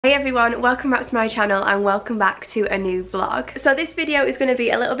Hey everyone, welcome back to my channel and welcome back to a new vlog. So this video is going to be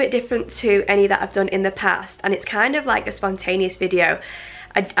a little bit different to any that I've done in the past, and it's kind of like a spontaneous video.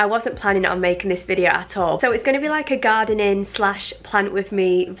 I wasn't planning on making this video at all. So it's going to be like a gardening slash plant with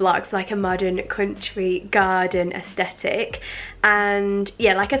me vlog for like a modern country garden aesthetic. And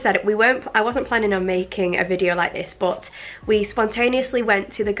yeah, like I said, I wasn't planning on making a video like this, but we spontaneously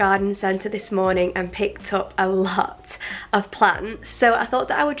went to the garden centre this morning and picked up a lot of plants. So I thought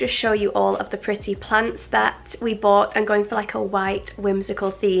that I would just show you all of the pretty plants that we bought and going for like a white whimsical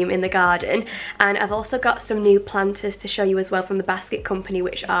theme in the garden. And I've also got some new planters to show you as well from the Basket Company,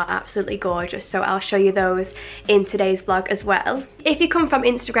 which are absolutely gorgeous, so I'll show you those in today's vlog as well. If you come from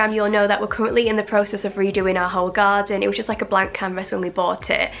Instagram, you'll know that we're currently in the process of redoing our whole garden. It was just like a blank canvas when we bought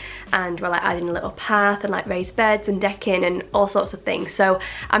it, and we're like adding a little path and like raised beds and decking and all sorts of things. So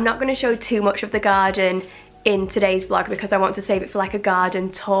I'm not going to show too much of the garden in today's vlog because I want to save it for like a garden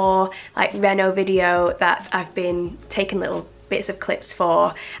tour, like reno video that I've been taking little bits of clips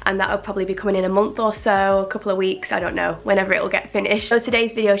for, and that'll probably be coming in a month or so, a couple of weeks, I don't know, whenever it will get finished. So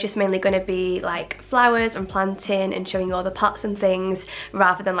today's video is just mainly going to be like flowers and planting and showing you all the pots and things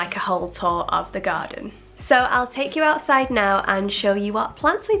rather than like a whole tour of the garden. So I'll take you outside now and show you what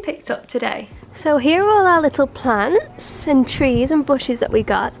plants we picked up today. So here are all our little plants and trees and bushes that we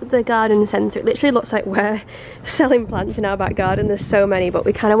got at the garden centre. It literally looks like we're selling plants in our back garden. There's so many, but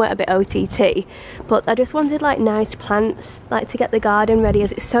we kind of went a bit OTT. But I just wanted like nice plants like to get the garden ready,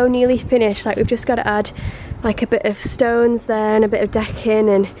 as it's so nearly finished. Like we've just got to add like a bit of stones there and a bit of decking,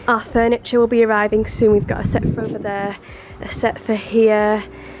 and our furniture will be arriving soon. We've got a set for over there, a set for here,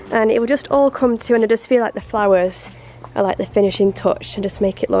 and it will just all come to, and I just feel like the flowers are like the finishing touch to just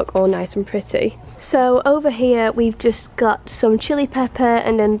make it look all nice and pretty. So over here we've just got some chili pepper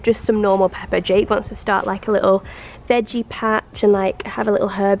and then just some normal pepper. Jake wants to start like a little veggie patch and like have a little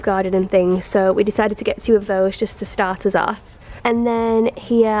herb garden and things, so we decided to get 2 of those just to start us off. And then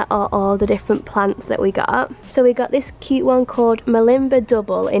here are all the different plants that we got. So we got this cute one called Malimba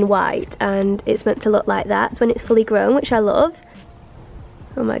Double in white, and it's meant to look like that when it's fully grown, which I love.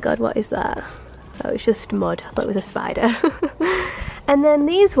 Oh my god, what is that? Oh, it's just mud. I thought it was a spider. And then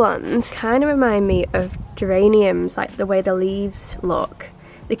these ones kind of remind me of geraniums, like the way the leaves look.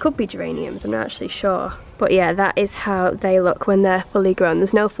 They could be geraniums, I'm not actually sure. But yeah, that is how they look when they're fully grown.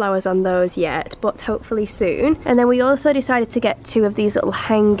 There's no flowers on those yet, but hopefully soon. And then we also decided to get 2 of these little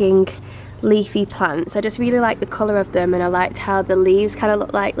hanging leafy plants. I just really like the colour of them, and I liked how the leaves kind of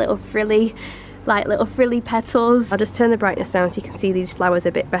look like little frilly petals. I'll just turn the brightness down so you can see these flowers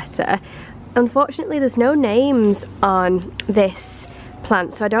a bit better. Unfortunately, there's no names on this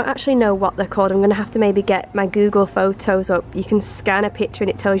plant, so I don't actually know what they're called. I'm going to have to maybe get my Google photos up. You can scan a picture and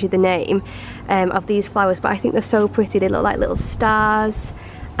it tells you the name of these flowers, but I think they're so pretty. They look like little stars.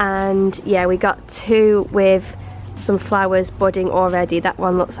 And yeah, we got 2 with some flowers budding already. That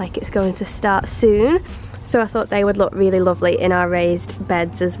one looks like it's going to start soon, so I thought they would look really lovely in our raised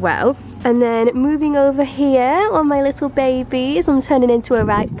beds as well. And then moving over here on my little babies, I'm turning into a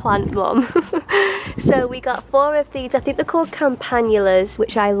right plant mum. So we got 4 of these. I think they're called campanulas,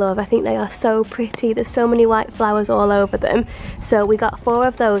 which I love. I think they are so pretty. There's so many white flowers all over them. So we got 4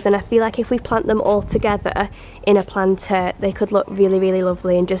 of those, and I feel like if we plant them all together in a planter, they could look really, really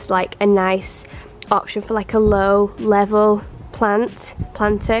lovely and just like a nice option for like a low level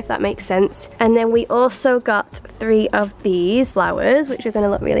planter, if that makes sense. And then we also got 3 of these flowers, which are going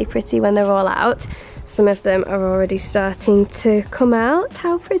to look really pretty when they're all out. Some of them are already starting to come out.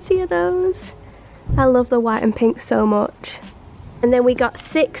 How pretty are those? I love the white and pink so much. And then we got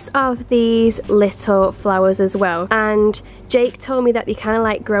 6 of these little flowers as well, and Jake told me that they kind of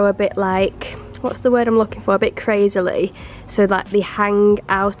like grow a bit like, what's the word I'm looking for, a bit crazily, so like they hang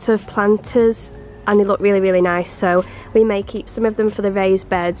out of planters and they look really, really nice. So we may keep some of them for the raised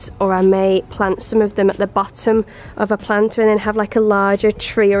beds, or I may plant some of them at the bottom of a planter and then have like a larger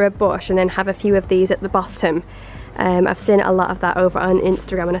tree or a bush and then have a few of these at the bottom. I've seen a lot of that over on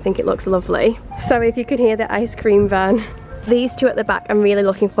Instagram and I think it looks lovely. Sorry if you can hear the ice cream van. These 2 at the back I'm really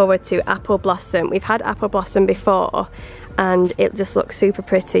looking forward to. Apple Blossom. We've had Apple Blossom before and it just looks super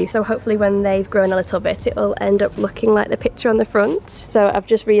pretty, so hopefully when they've grown a little bit it'll end up looking like the picture on the front. So I've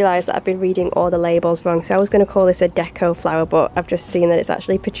just realised that I've been reading all the labels wrong, so I was going to call this a deco flower, but I've just seen that it's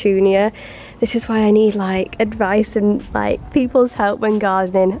actually petunia. This is why I need like advice and like people's help when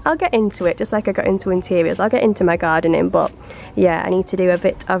gardening. I'll get into it just like I got into interiors. I'll get into my gardening, but yeah, I need to do a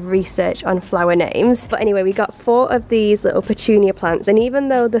bit of research on flower names. But anyway, we got 4 of these little petunia plants, and even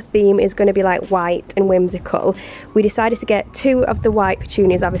though the theme is going to be like white and whimsical, we decided to get 2 of the white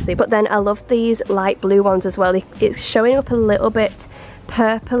petunias obviously, but then I love these light blue ones as well. It's showing up a little bit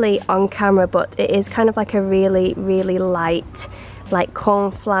purpley on camera, but it is kind of like a really, really light, like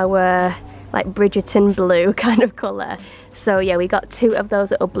cornflower, like Bridgerton blue kind of colour. So yeah, we got 2 of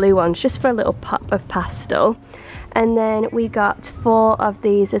those little blue ones just for a little pop of pastel. And then we got 4 of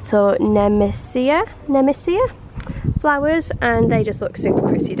these little nemesia flowers, and they just look super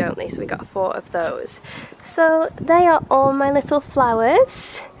pretty, don't they? So we got 4 of those. So they are all my little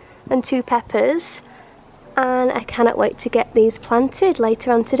flowers and 2 peppers, and I cannot wait to get these planted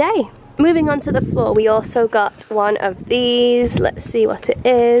later on today. Moving on to the floor, we also got one of these. Let's see what it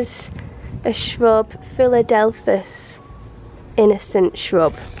is. A shrub, Philadelphus innocent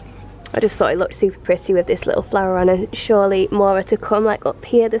shrub. I just thought it looked super pretty with this little flower on, and surely more are to come. Like up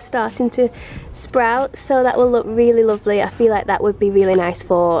here they're starting to sprout, so that will look really lovely. I feel like that would be really nice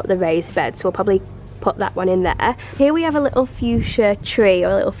for the raised bed, so we'll probably put that one in there. Here we have a little fuchsia tree,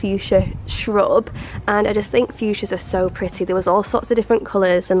 or a little fuchsia shrub, and I just think fuchsias are so pretty. There was all sorts of different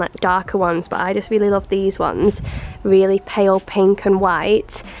colours and like darker ones, but I just really love these ones. Really pale pink and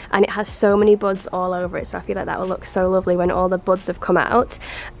white, and it has so many buds all over it, so I feel like that will look so lovely when all the buds have come out.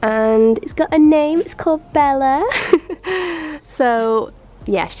 And it's got a name, it's called Bella. So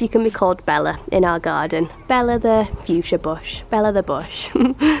yeah, she can be called Bella in our garden. Bella the fuchsia bush, Bella the bush.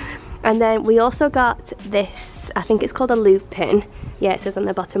 And then we also got this, I think it's called a lupin. Yeah, it says on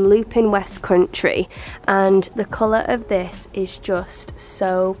the bottom, Lupin West Country. And the colour of this is just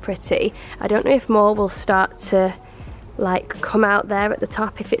so pretty. I don't know if more will start to like come out there at the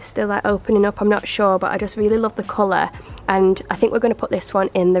top, if it's still like opening up, I'm not sure, but I just really love the colour. And I think we're going to put this one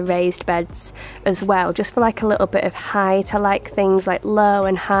in the raised beds as well, just for like a little bit of height. I like things like low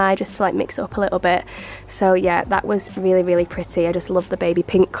and high, just to like mix it up a little bit. So yeah, that was really, really pretty. I just love the baby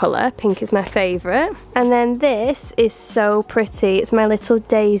pink colour. Pink is my favourite. And then this is so pretty. It's my little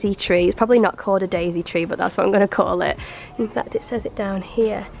daisy tree. It's probably not called a daisy tree, but that's what I'm going to call it. In fact, it says it down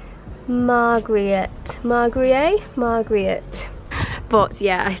here. Marguerite. But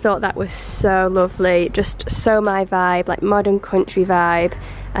yeah, I thought that was so lovely, just so my vibe, like modern country vibe.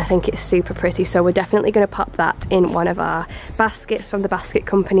 I think it's super pretty, so we're definitely going to pop that in one of our baskets from the basket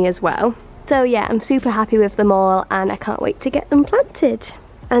company as well. So yeah, I'm super happy with them all, and I can't wait to get them planted.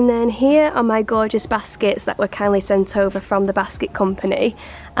 And then here are my gorgeous baskets that were kindly sent over from the basket company,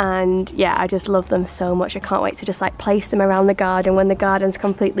 and yeah, I just love them so much. I can't wait to just like place them around the garden when the garden's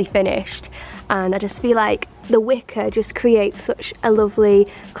completely finished. And I just feel like the wicker just creates such a lovely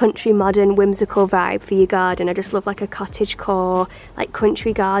country, modern, whimsical vibe for your garden. I just love like a cottagecore, like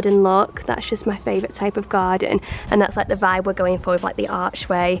country garden look. That's just my favourite type of garden, and that's like the vibe we're going for with like the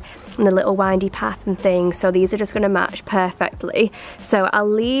archway and the little windy path and things. So these are just going to match perfectly. So I'll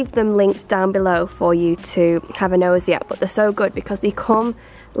leave them linked down below for you to have a nosy at, but they're so good because they come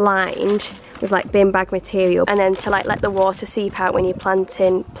lined with like bin bag material, and then to like let the water seep out when you're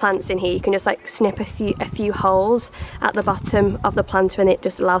planting plants in here, you can just like snip a few holes at the bottom of the planter, and it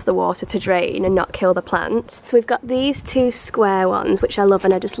just allows the water to drain and not kill the plant. So we've got these 2 square ones, which I love,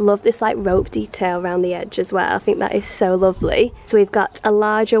 and I just love this like rope detail around the edge as well. I think that is so lovely. So we've got a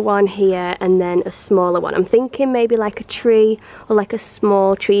larger one here and then a smaller one. I'm thinking maybe like a tree, or like a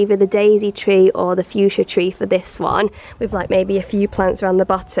small tree, either the daisy tree or the fuchsia tree for this one, with like maybe a few plants around the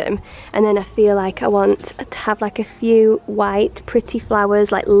bottom. And then I feel like I want to have like a few white pretty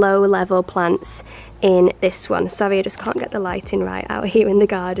flowers, like low level plants in this one. Sorry, I just can't get the lighting right out here in the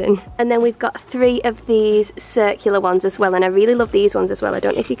garden. And then we've got 3 of these circular ones as well, and I really love these ones as well. I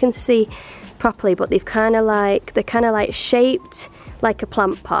don't know if you can see properly, but they're kind of like shaped like a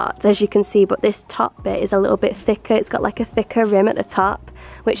plant pot, as you can see, but this top bit is a little bit thicker. It's got like a thicker rim at the top,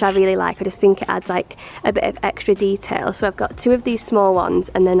 which I really like. I just think it adds like a bit of extra detail. So I've got 2 of these small ones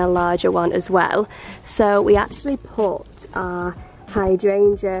and then a larger one as well. So we actually put our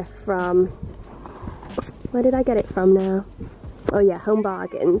hydrangea from, where did I get it from now? Oh yeah, Home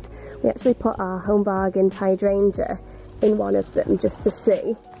Bargains. We actually put our Home Bargains hydrangea in one of them just to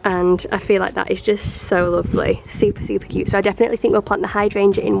see, and I feel like that is just so lovely. Super, super cute. So I definitely think we'll plant the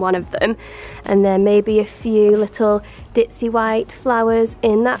hydrangea in one of them, and then maybe a few little ditzy white flowers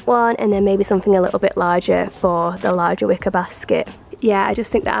in that one, and then maybe something a little bit larger for the larger wicker basket. Yeah, I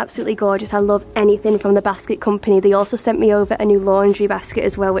just think they're absolutely gorgeous. I love anything from the basket company. They also sent me over a new laundry basket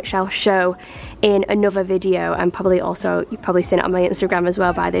as well, which I'll show in another video, and probably also, you've probably seen it on my Instagram as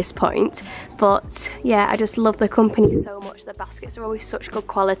well by this point. But yeah, I just love the company so much. The baskets are always such good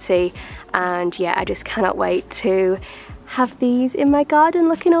quality, and yeah, I just cannot wait to have these in my garden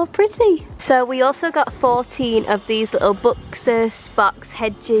looking all pretty. So we also got 14 of these little box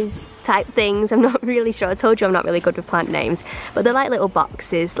hedges type things. I'm not really sure. I told you I'm not really good with plant names, but they're like little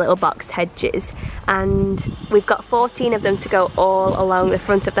boxes, little boxed hedges, and we've got 14 of them to go all along the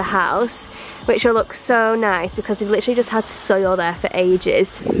front of the house, which will look so nice because we've literally just had soil there for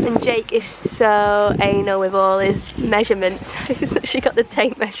ages. And Jake is so anal with all his measurements. He's actually got the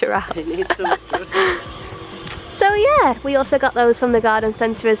tape measure out. It needs some good. So yeah, we also got those from the garden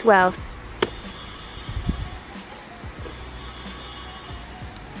centre as well.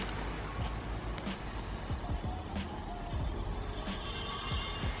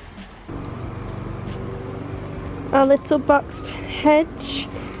 Our little boxed hedge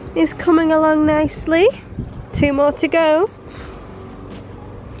is coming along nicely. 2 more to go.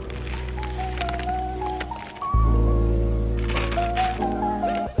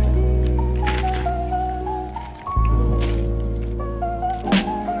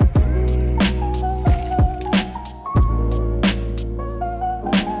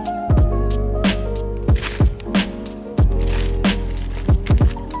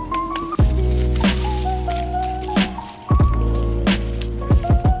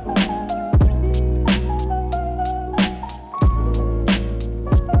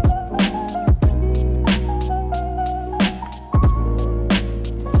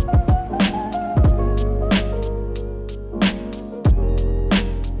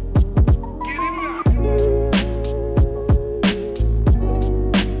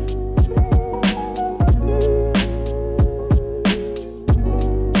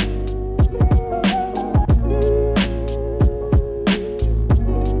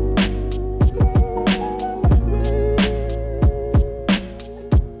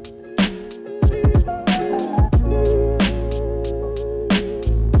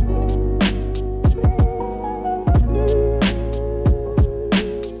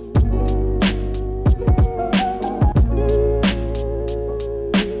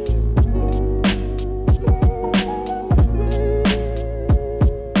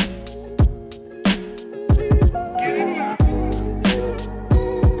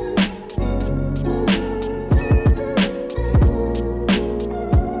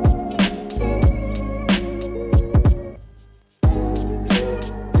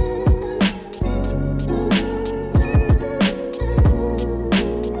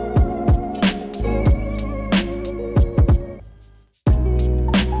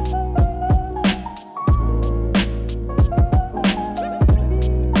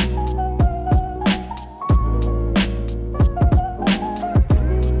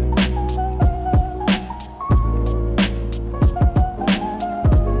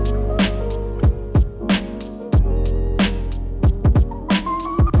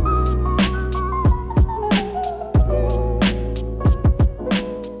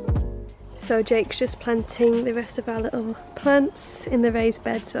 So Jake's just planting the rest of our little plants in the raised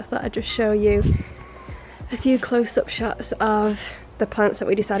bed, so I thought I'd just show you a few close-up shots of the plants that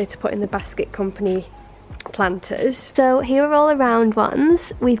we decided to put in the Basket Company planters. So here are all the round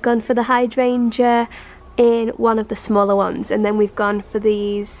ones. We've gone for the hydrangea in one of the smaller ones, and then we've gone for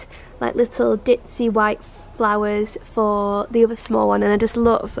these like little ditzy white flowers for the other small one. And I just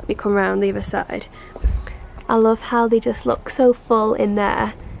love, let me come around the other side, I love how they just look so full in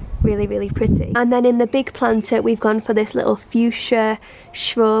there. Really, really pretty. And then in the big planter we've gone for this little fuchsia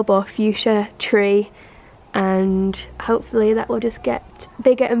shrub or fuchsia tree, and hopefully that will just get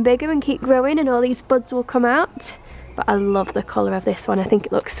bigger and bigger and keep growing and all these buds will come out. But I love the colour of this one. I think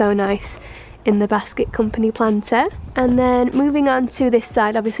it looks so nice in the Basket Company planter. And then moving on to this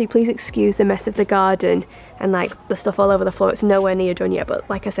side, obviously please excuse the mess of the garden and like the stuff all over the floor. It's nowhere near done yet, but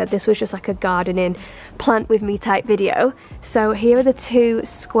like I said, this was just like a gardening plant with me type video. So here are the 2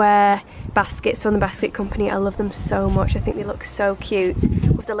 square baskets from the Basket Company. I love them so much. I think they look so cute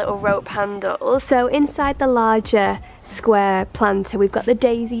with the little rope handles. So inside the larger square planter we've got the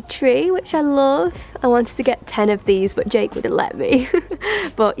daisy tree, which I love. I wanted to get 10 of these but Jake wouldn't let me.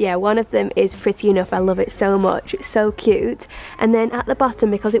 But yeah, one of them is pretty enough. I love it so much. It's so cute. And then at the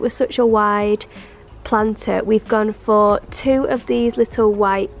bottom, because it was such a wide planter, we've gone for 2 of these little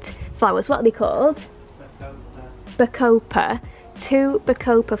white flowers. What are they called? Bacopa. 2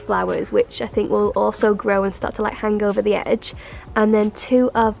 bacopa flowers, which I think will also grow and start to like hang over the edge. And then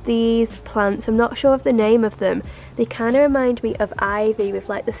 2 of these plants, I'm not sure of the name of them. They kind of remind me of ivy with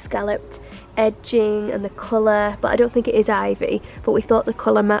like the scalloped edging and the colour, but I don't think it is ivy. But we thought the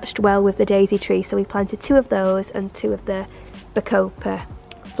colour matched well with the daisy tree, so we planted 2 of those and 2 of the bacopa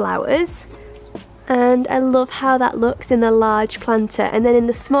flowers. And I love how that looks in the large planter. And then in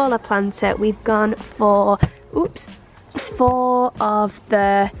the smaller planter we've gone for 4 of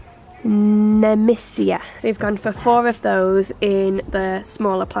the Nemesia. We've gone for 4 of those in the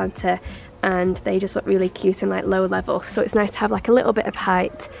smaller planter, and they just look really cute and like low level, so it's nice to have like a little bit of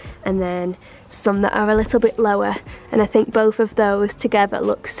height, and then some that are a little bit lower, and I think both of those together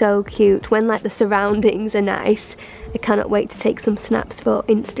look so cute when like the surroundings are nice. I cannot wait to take some snaps for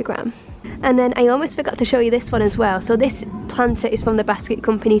Instagram. And then I almost forgot to show you this one as well. So this planter is from the Basket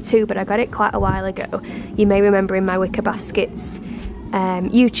Company too, but I got it quite a while ago. You may remember in my wicker baskets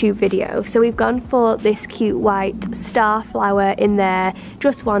YouTube video. So we've gone for this cute white star flower in there,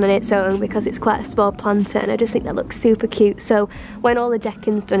 just one on its own because it's quite a small planter, and I just think that looks super cute. So when all the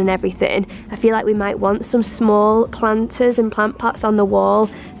decking's done and everything, I feel like we might want some small planters and plant pots on the wall,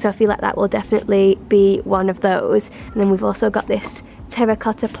 so I feel like that will definitely be one of those. And then we've also got this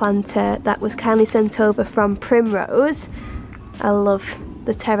terracotta planter that was kindly sent over from Primrose. I love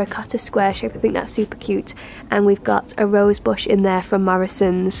the terracotta square shape, I think that's super cute. And we've got a rose bush in there from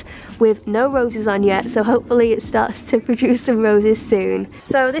Morrison's with no roses on yet, so hopefully it starts to produce some roses soon.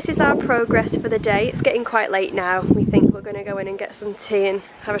 So this is our progress for the day. It's getting quite late now. We think we're going to go in and get some tea and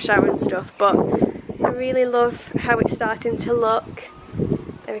have a shower and stuff, but I really love how it's starting to look.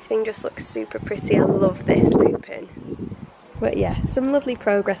 Everything just looks super pretty. I love this lupin. But yeah, some lovely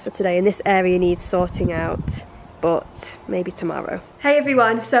progress for today, and this area needs sorting out, but maybe tomorrow. Hey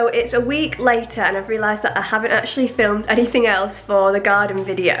everyone, so it's a week later and I've realised that I haven't actually filmed anything else for the garden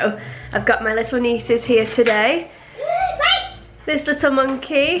video. I've got my little nieces here today. This little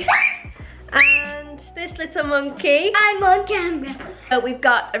monkey and this little monkey. I'm on camera. We've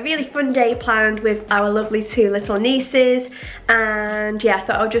got a really fun day planned with our lovely 2 little nieces, and yeah, I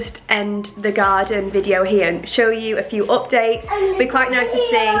thought I'll just end the garden video here and show you a few updates. It'll be quite nice to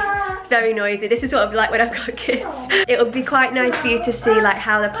see. Very noisy. This is what it'll be like when I've got kids. It would be quite nice for you to see like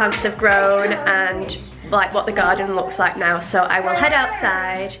how the plants have grown and like what the garden looks like now. So I will head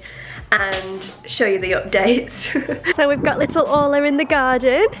outside and show you the updates. So we've got little Orla in the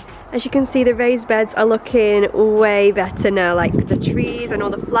garden. As you can see, the raised beds are looking way better now, like the trees and all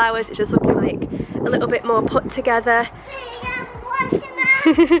the flowers, it's just looking like a little bit more put together.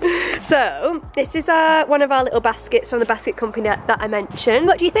 So this is one of our little baskets from the Basket Company that I mentioned.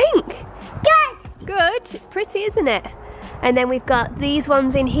 What do you think? Good. Good, it's pretty, isn't it? And then we've got these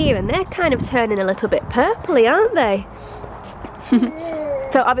ones in here, and they're kind of turning a little bit purpley, aren't they?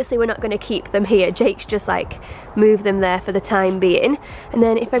 So obviously we're not going to keep them here. Jake's just like moved them there for the time being. And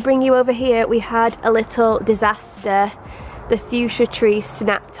then if I bring you over here, we had a little disaster. The fuchsia tree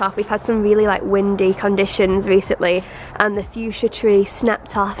snapped off. We've had some really like windy conditions recently, and the fuchsia tree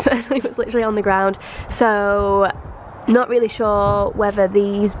snapped off and it was literally on the ground. So not really sure whether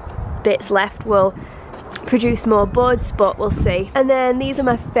these bits left will produce more buds, but we'll see. And then these are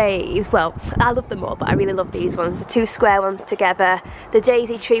my faves. Well, I love them all, but I really love these ones, the 2 square ones together. The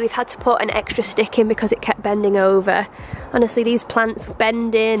daisy tree, we've had to put an extra stick in because it kept bending over. Honestly, these plants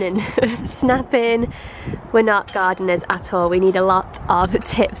bending and snapping. We're not gardeners at all. We need a lot of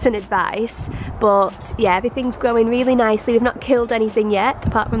tips and advice, but yeah, everything's growing really nicely. We've not killed anything yet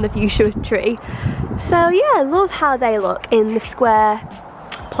apart from the fuchsia tree. So yeah, I love how they look in the square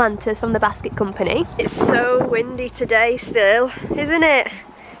planters from the Basket Company. It's so windy today still, isn't it?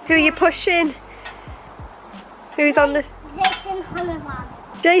 Who are you pushing? Who's on the... Jason Donovan.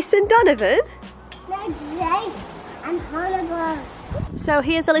 Jason Donovan? No, Jason and Donovan. So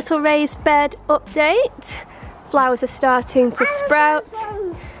here's a little raised bed update. Flowers are starting to sprout.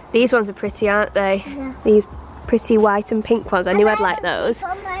 These ones are pretty, aren't they? Yeah. These pretty white and pink ones. I knew I'd like those.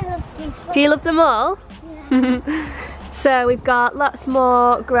 Do you love them all? Yeah. So we've got lots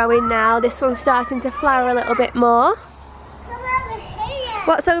more growing now. This one's starting to flower a little bit more. Come over here.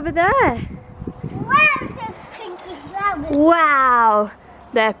 What's over there? Flowers. Wow!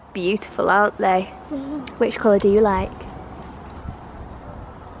 They're beautiful, aren't they? Which colour do you like?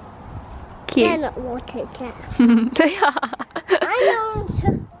 Cute. They're not water yet. They are. I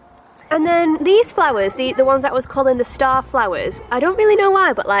don't. And then these flowers, the ones that I was calling the star flowers, I don't really know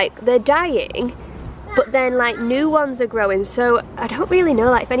why, but like they're dying. But then like new ones are growing, so I don't really know,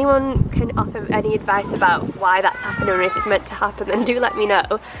 like if anyone can offer any advice about why that's happening or if it's meant to happen, then do let me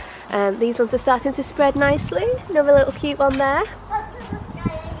know. These ones are starting to spread nicely. Another little cute one there.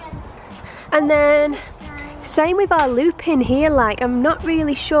 And then same with our lupin here, like I'm not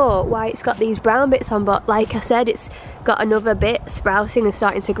really sure why it's got these brown bits on, but like I said, it's got another bit sprouting and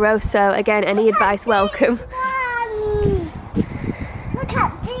starting to grow, so again, any advice welcome. Look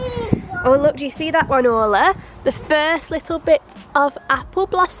at these. Oh look, do you see that one, Orla? The first little bit of apple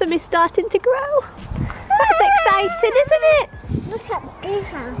blossom is starting to grow. That's exciting, isn't it? Look at these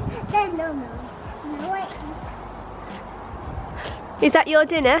ones. No, wait. Is that your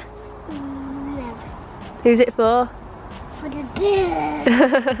dinner? No. Who's it for? For the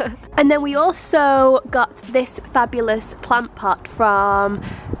bird. And then we also got this fabulous plant pot from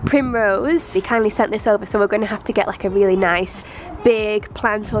Primrose. He kindly sent this over, so we're going to have to get like a really nice big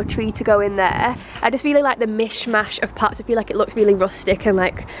plant or tree to go in there. I just really like the mishmash of pots. I feel like it looks really rustic and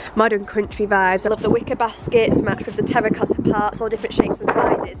like modern country vibes. I love the wicker baskets matched with the terracotta parts, all different shapes and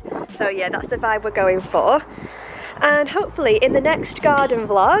sizes. So yeah, that's the vibe we're going for. And hopefully in the next garden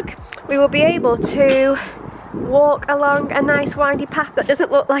vlog we will be able to walk along a nice windy path that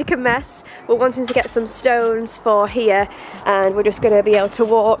doesn't look like a mess. We're wanting to get some stones for here, and we're just going to be able to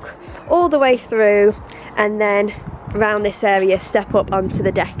walk all the way through and then around this area, step up onto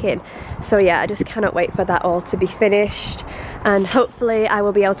the decking. So yeah, I just cannot wait for that all to be finished, and hopefully I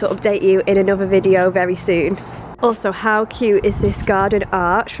will be able to update you in another video very soon. Also, how cute is this garden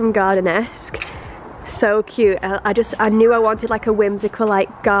arch from Gardenesque? So cute. I knew I wanted like a whimsical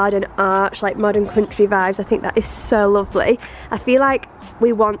like garden arch, like modern country vibes. I think that is so lovely. I feel like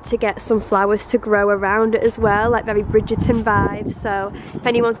we want to get some flowers to grow around it as well, like very Bridgerton vibes. So if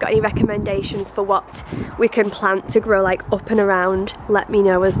anyone's got any recommendations for what we can plant to grow like up and around, let me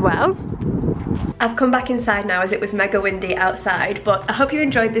know as well. I've come back inside now as it was mega windy outside, but I hope you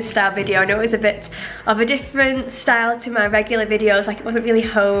enjoyed this style video. I know it was a bit of a different style to my regular videos, like it wasn't really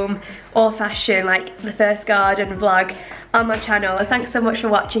home or fashion like the first garden vlog on my channel. And thanks so much for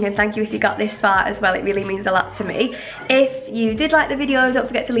watching, and thank you if you got this far as well, it really means a lot to me. If you did like the video, don't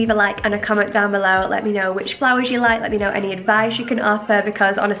forget to leave a like and a comment down below. Let me know which flowers you like, let me know any advice you can offer,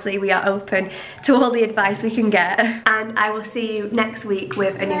 because honestly we are open to all the advice we can get. And I will see you next week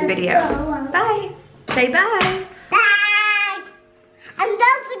with a new video. Bye! Say bye! Bye! And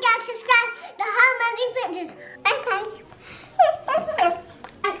don't forget to subscribe to How Many Pictures. Okay.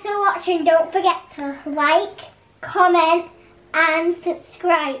 Thanks for watching. Don't forget to like, comment and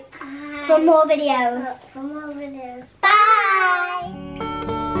subscribe for more videos. Bye!